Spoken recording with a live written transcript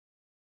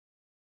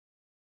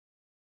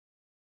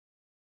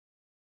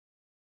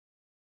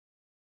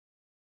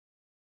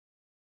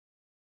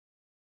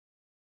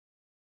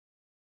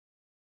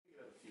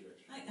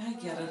I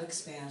get it,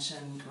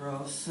 expansion,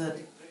 growth.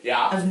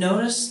 Yeah. I've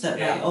noticed that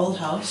my old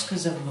house,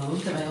 because I've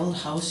moved, that my old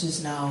house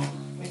is now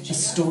a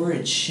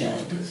storage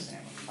shed.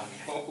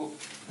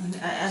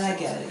 And I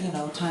get it, you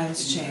know,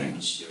 times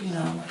change, you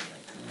know.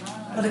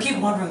 But I keep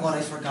wondering what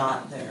I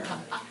forgot there.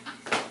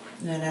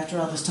 And after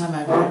all this time,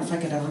 I wonder if I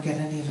could ever get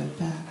any of it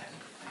back.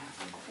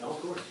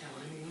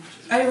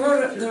 I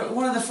wrote,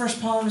 one of the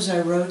first poems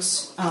I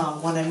wrote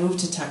when I moved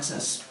to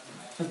Texas,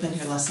 I've been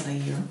here less than a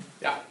year,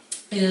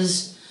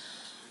 is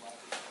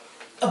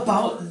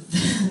about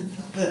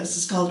this.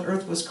 It's called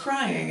Earth Was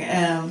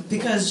Crying,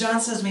 because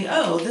John says to me,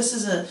 oh, this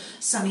is a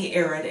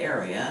semi-arid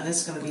area, and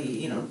it's going to be,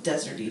 you know,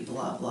 deserty,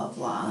 blah, blah,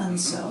 blah. And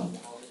so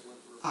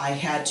I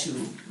had to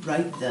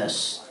write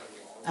this.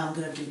 I'm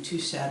going to do two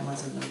sad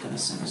ones, and then I'm going to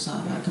sing a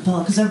song a cappella,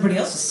 because everybody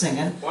else is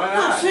singing. Why not?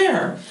 Not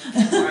fair.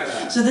 Why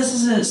not? So this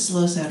is a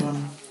slow, sad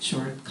one,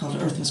 short, called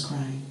Earth Was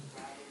Crying.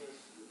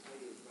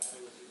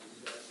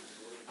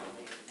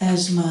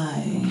 As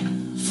my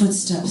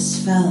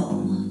footsteps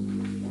fell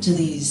to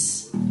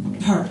these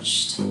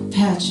parched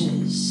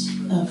patches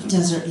of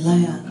desert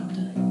land,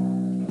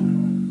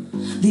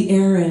 the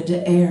arid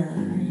air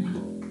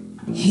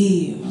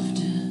heaved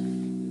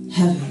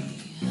heavy,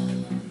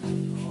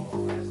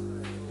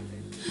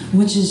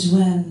 which is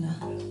when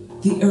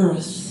the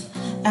earth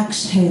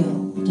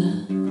exhaled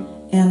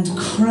and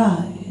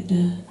cried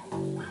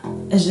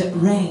as it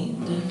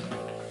rained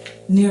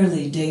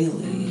nearly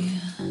daily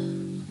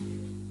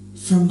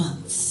for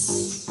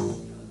months.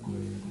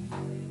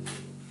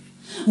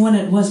 When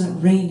it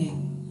wasn't raining,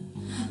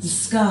 the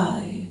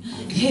sky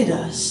hid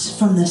us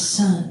from the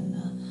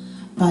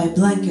sun by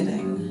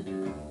blanketing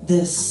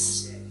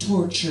this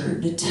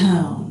tortured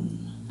town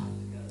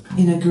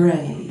in a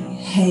gray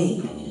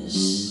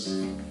haze.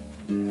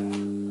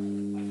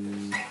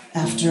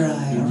 After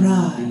I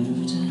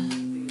arrived,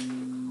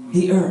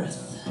 the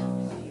earth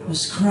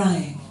was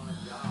crying.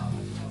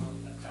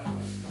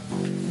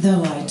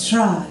 Though I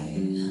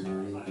tried,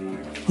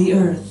 the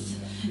earth,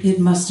 it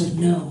must have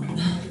known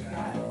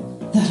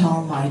that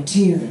all my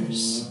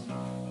tears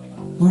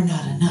were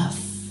not enough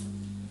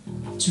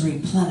to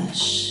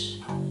replenish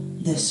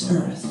this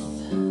earth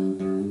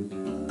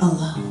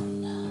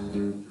alone.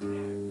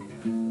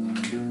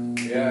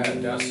 Yeah,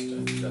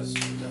 Dustin.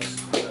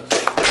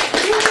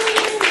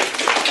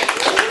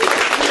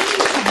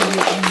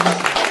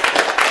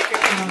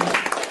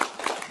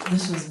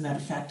 This was, as a matter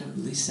of fact,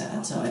 really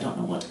sad, so I don't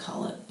know what to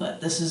call it,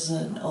 but this is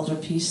an older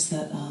piece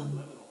that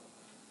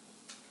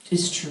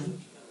is true.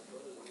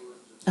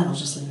 And I'll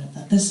just leave it at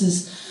that. This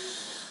is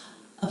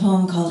a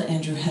poem called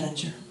Andrew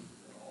Hedinger.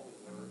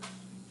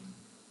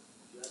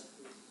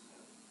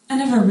 I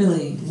never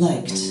really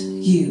liked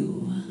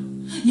you.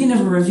 You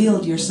never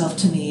revealed yourself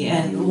to me,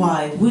 and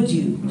why would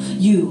you?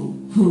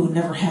 You who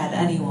never had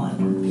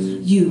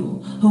anyone.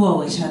 You who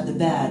always had the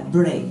bad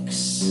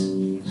breaks.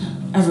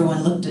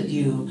 Everyone looked at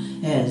you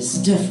as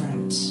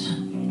different.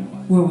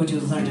 Where would you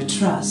have learned to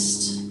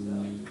trust?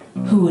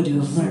 Who would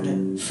you have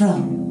learned it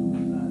from?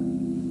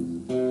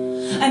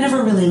 I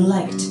never really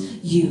liked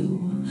you.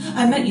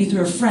 I met you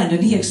through a friend,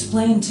 and he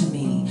explained to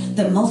me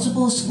that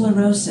multiple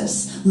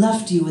sclerosis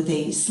left you with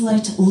a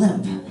slight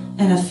limp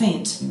and a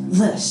faint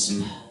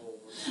lisp.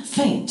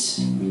 Faint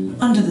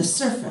under the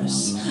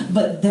surface,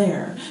 but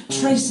there,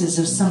 traces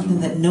of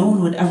something that no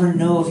one would ever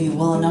know of you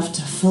well enough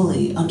to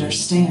fully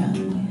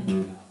understand.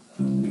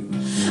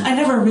 I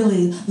never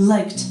really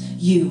liked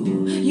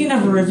you. You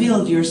never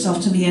revealed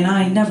yourself to me, and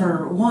I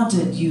never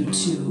wanted you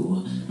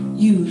to.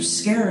 You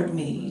scared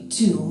me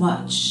too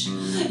much.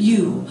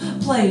 You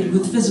played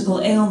with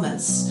physical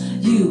ailments.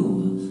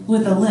 You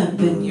with a limp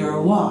in your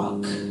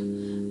walk.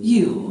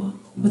 You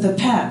with a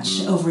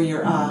patch over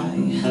your eye.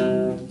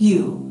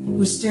 You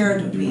who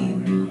stared at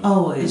me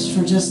always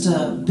for just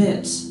a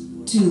bit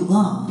too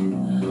long.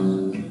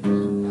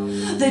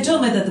 They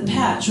told me that the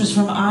patch was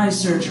from eye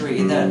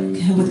surgery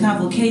with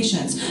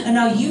complications, and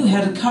now you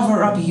had to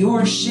cover up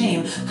your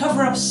shame,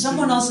 cover up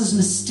someone else's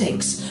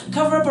mistakes,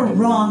 cover up a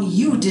wrong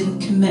you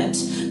didn't commit,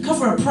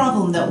 cover a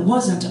problem that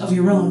wasn't of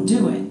your own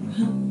doing.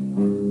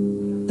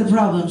 The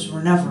problems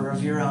were never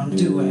of your own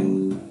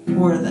doing,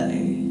 were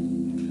they?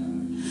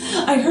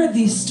 I heard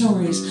these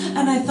stories,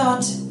 and I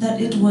thought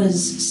that it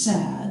was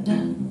sad.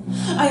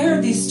 I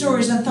heard these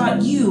stories and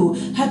thought you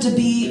had to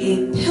be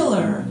a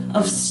pillar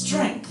of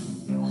strength.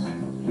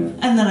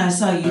 And then I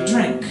saw you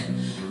drink,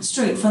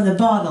 straight from the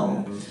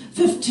bottle,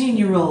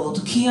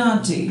 15-year-old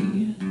Chianti.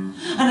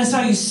 And I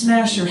saw you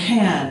smash your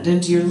hand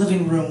into your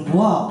living room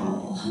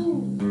wall.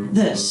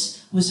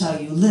 This was how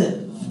you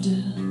lived.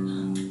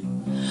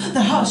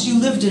 The house you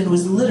lived in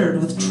was littered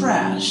with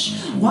trash.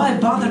 Why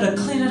bother to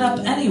clean it up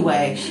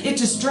anyway? It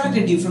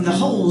distracted you from the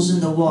holes in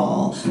the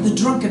wall, the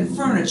broken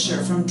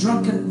furniture from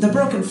drunken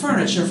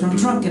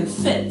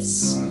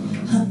fits.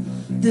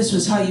 This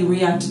was how you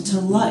reacted to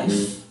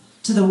life,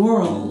 to the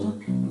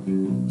world.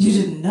 You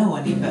didn't know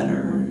any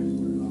better.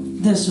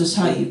 This was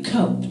how you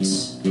coped.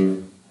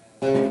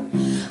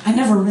 I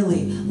never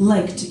really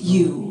liked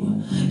you.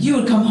 You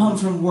would come home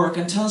from work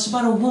and tell us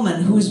about a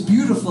woman who was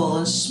beautiful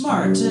and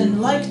smart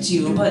and liked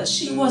you, but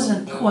she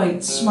wasn't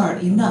quite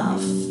smart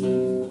enough.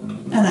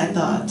 And I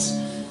thought,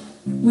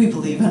 we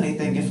believe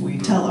anything if we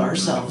tell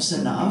ourselves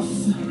enough.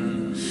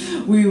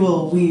 We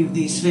will weave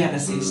these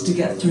fantasies to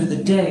get through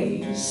the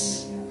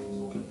days.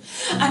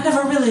 I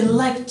never really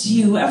liked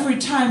you. Every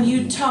time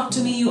you talked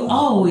to me, you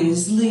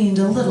always leaned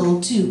a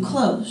little too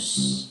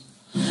close.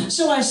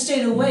 So I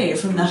stayed away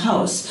from the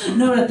house,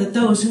 noted that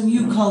those whom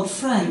you called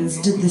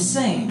friends did the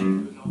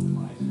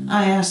same.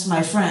 I asked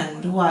my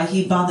friend why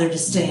he bothered to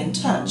stay in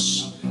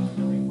touch,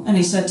 and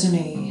he said to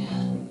me,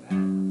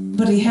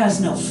 but he has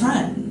no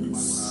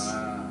friends.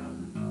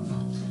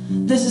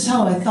 This is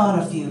how I thought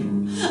of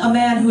you, a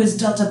man who has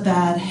dealt a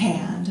bad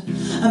hand,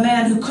 a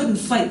man who couldn't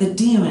fight the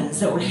demons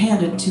that were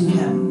handed to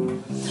him.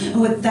 And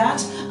with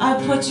that,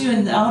 I put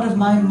you out of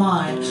my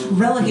mind,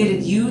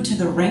 relegated you to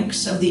the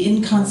ranks of the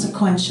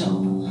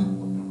inconsequential.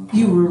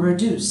 You were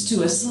reduced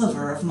to a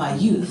sliver of my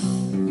youth.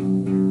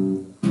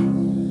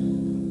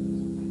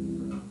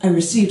 I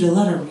received a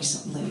letter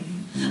recently,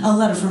 a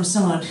letter from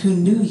someone who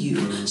knew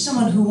you,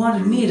 someone who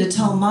wanted me to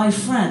tell my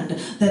friend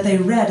that they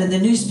read in the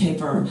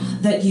newspaper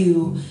that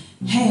you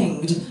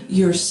hanged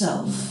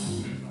yourself.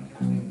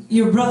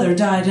 Your brother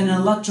died in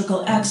an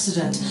electrical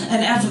accident,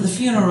 and after the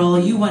funeral,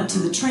 you went to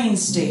the train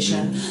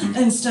station.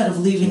 Instead of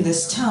leaving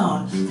this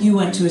town, you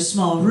went to a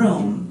small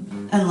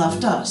room and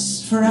left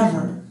us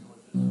forever.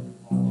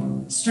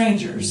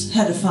 Strangers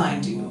had to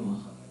find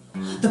you.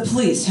 The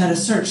police had to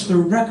search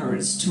through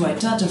records to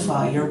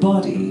identify your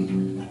body.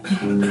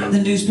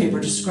 The newspaper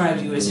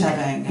described you as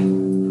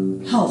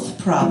having health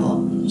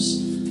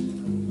problems,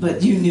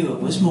 but you knew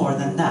it was more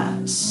than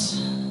that.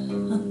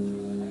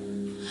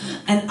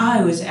 And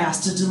I was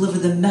asked to deliver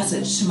the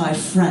message to my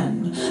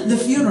friend. The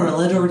funeral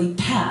had already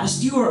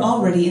passed. You were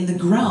already in the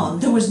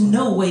ground. There was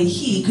no way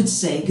he could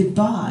say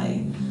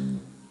goodbye.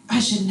 I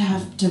shouldn't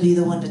have to be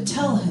the one to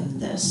tell him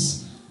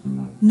this.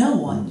 No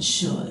one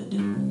should.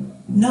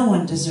 No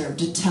one deserved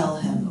to tell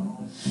him.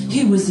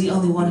 He was the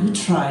only one who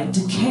tried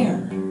to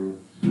care.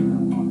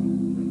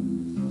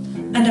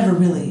 I never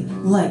really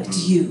liked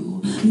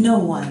you. No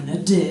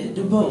one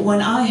did. But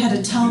when I had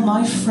to tell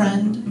my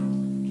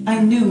friend, I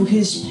knew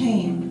his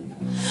pain.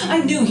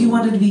 I knew he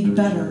wanted to be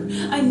better.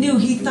 I knew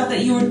he thought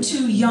that you were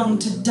too young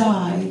to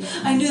die.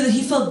 I knew that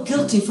he felt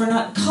guilty for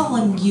not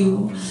calling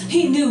you.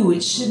 He knew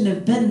it shouldn't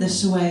have been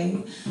this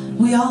way.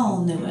 We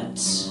all knew it.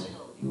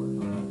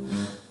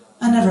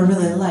 I never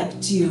really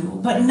liked you,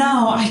 but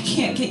now I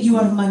can't get you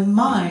out of my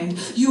mind.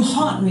 You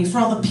haunt me for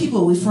all the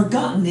people we've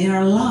forgotten in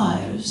our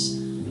lives.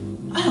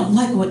 I don't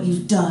like what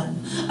you've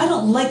done. I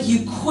don't like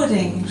you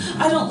quitting.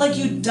 I don't like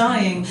you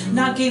dying,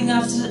 not giving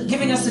us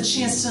the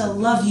chance to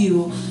love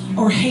you,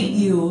 or hate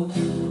you,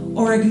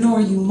 or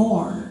ignore you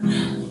more.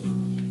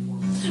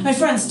 My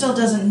friend still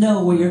doesn't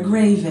know where your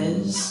grave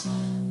is.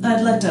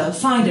 I'd like to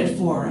find it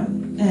for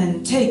him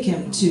and take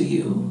him to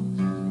you.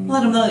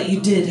 Let him know that you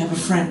did have a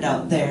friend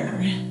out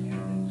there.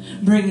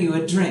 Bring you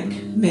a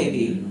drink,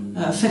 maybe,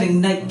 a fitting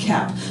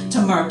nightcap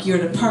to mark your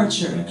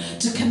departure,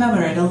 to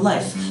commemorate a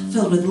life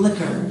filled with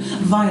liquor,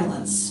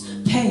 violence,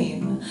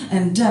 pain,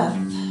 and death.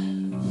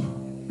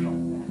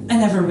 I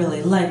never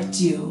really liked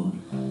you,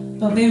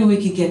 but maybe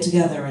we could get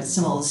together at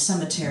some old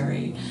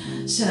cemetery,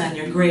 sit on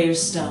your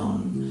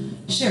gravestone,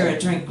 share a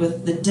drink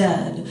with the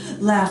dead,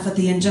 laugh at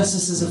the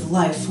injustices of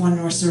life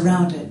when we're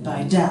surrounded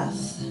by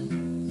death.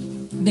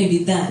 Maybe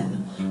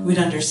then we'd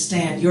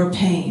understand your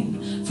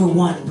pain for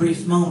one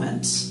brief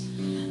moment,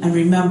 and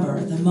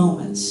remember the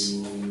moments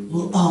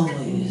we'll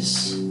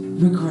always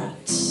regret.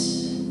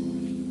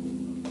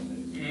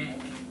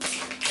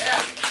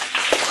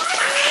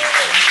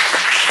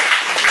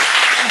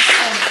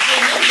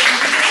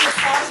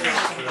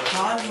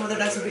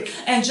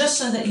 And just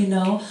so that you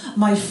know,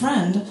 my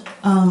friend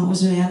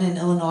was a man in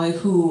Illinois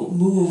who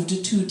moved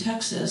to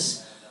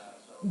Texas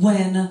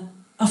when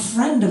a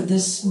friend of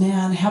this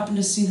man happened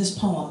to see this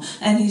poem,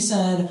 and he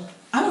said,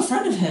 I'm a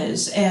friend of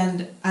his,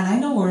 and I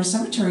know where his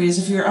cemetery is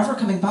if you're ever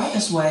coming by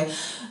this way.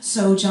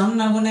 So John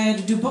and I, when I had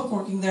to do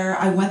bookworking there,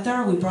 I went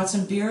there, we brought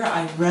some beer,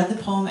 I read the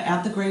poem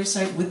at the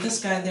gravesite with this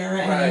guy there,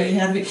 and he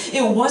had me.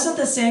 It wasn't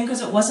the same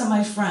because it wasn't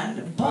my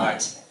friend,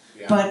 but...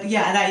 Yeah. But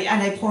yeah,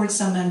 and I poured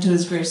some into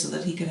his grave so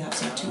that he could have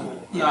some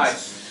too.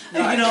 Yes.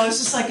 Nice. You know, it's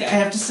just like, I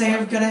have to say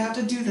I'm gonna have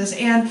to do this,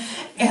 and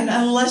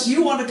unless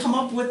you want to come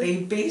up with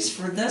a bass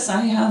for this,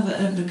 I have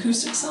an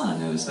acoustic song.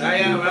 Well, you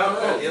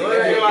look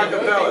like a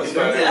acapella.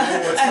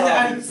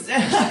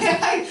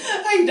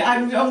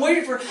 I'm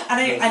waiting for,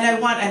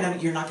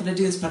 and you're not gonna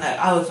do this, but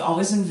I've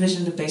always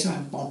envisioned a bass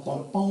line, boom,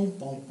 boom, boom,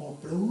 boom, boom,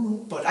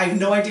 boom, but I have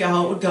no idea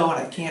how it would go,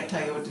 and I can't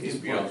tell you what to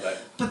do.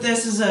 But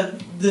this is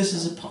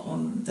a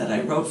poem that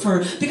I wrote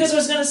because I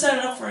was gonna set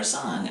it up for a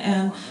song,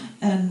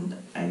 and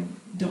I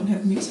don't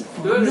have music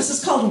for it. This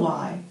is called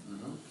Why.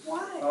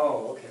 Why?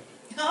 Oh, okay.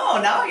 Oh,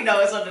 now he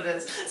knows what it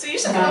is. So you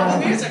should come up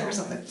with music or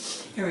something.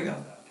 Here we go.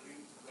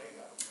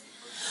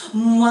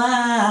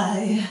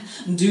 Why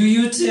do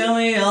you tear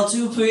me all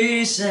to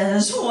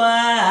pieces?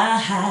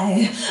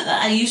 Why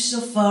are you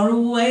so far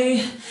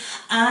away?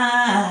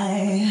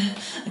 I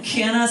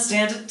cannot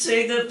stand to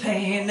take the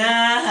pain.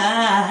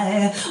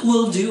 I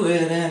will do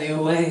it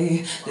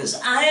anyway, 'cause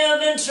I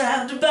have been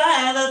trapped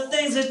by the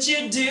things that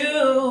you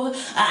do.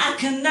 I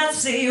cannot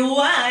see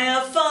why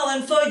I've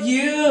fallen for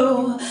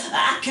you.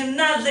 I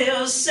cannot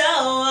live, so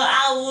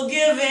I will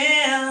give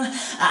in.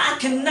 I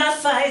cannot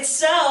fight,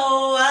 so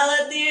I'll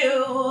let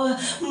you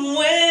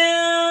win.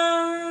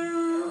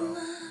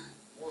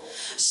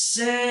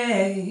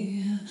 Say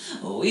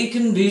we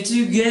can be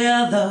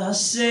together.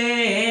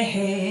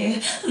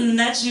 Say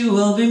that you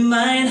will be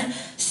mine.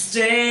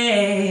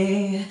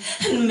 Stay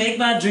and make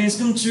my dreams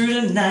come true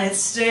tonight.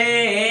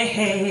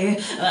 Stay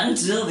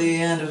until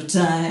the end of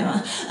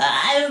time.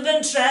 I've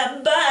been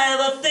trapped by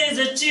the things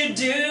that you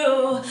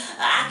do.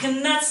 I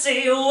cannot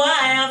see why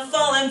I've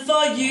fallen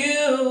for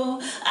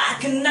you. I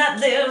cannot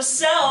live,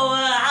 so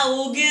I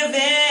will give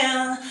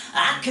in.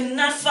 I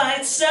cannot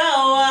fight, so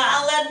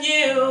I'll let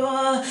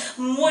you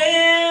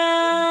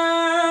win.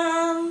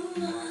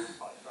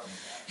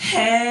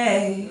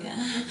 Hey,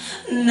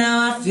 now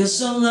I feel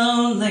so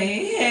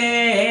lonely.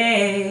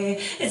 Hey,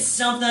 it's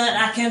something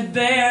I can't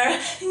bear.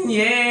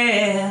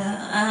 Yeah,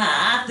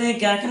 I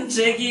think I can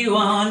take you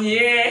on.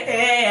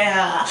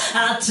 Yeah,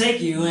 I'll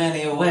take you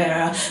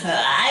anywhere.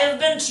 I've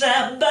been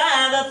trapped by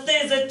the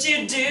things that you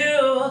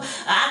do.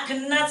 I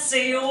cannot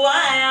see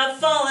why I've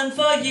fallen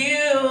for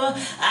you.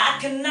 I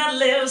cannot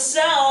live,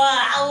 so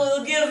I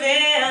will give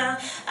in.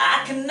 I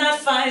cannot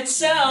fight,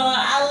 so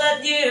I'll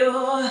let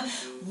you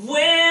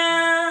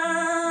win.